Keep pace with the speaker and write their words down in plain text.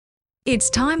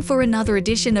It's time for another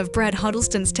edition of Brad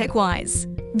Huddleston's TechWise.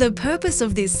 The purpose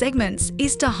of these segments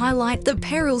is to highlight the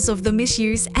perils of the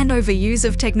misuse and overuse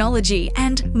of technology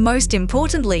and, most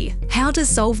importantly, how to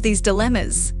solve these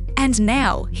dilemmas. And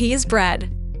now, here's Brad.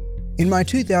 In my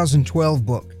 2012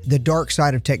 book, The Dark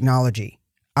Side of Technology,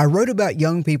 I wrote about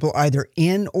young people either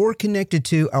in or connected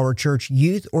to our church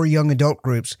youth or young adult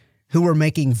groups who were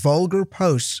making vulgar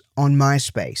posts on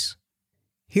MySpace.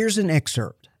 Here's an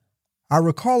excerpt. I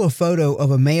recall a photo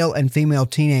of a male and female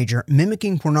teenager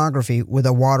mimicking pornography with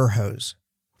a water hose.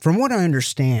 From what I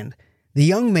understand, the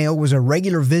young male was a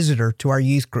regular visitor to our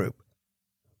youth group.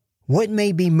 What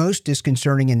may be most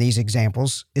disconcerting in these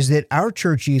examples is that our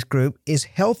church youth group is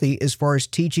healthy as far as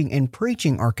teaching and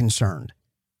preaching are concerned.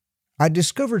 I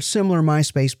discovered similar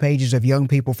MySpace pages of young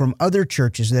people from other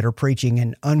churches that are preaching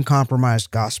an uncompromised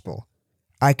gospel.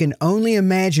 I can only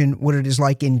imagine what it is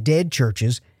like in dead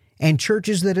churches and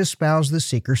churches that espouse the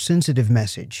seeker-sensitive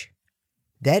message.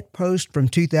 That post from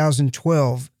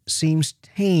 2012 seems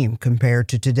tame compared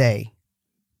to today.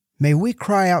 May we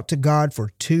cry out to God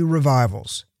for two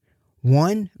revivals.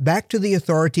 One, back to the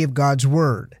authority of God's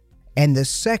Word, and the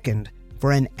second,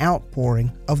 for an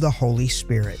outpouring of the Holy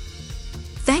Spirit.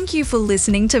 Thank you for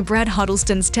listening to Brad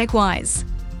Huddleston's TechWise.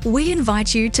 We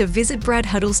invite you to visit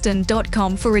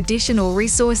bradhuddleston.com for additional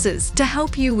resources to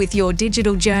help you with your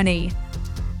digital journey.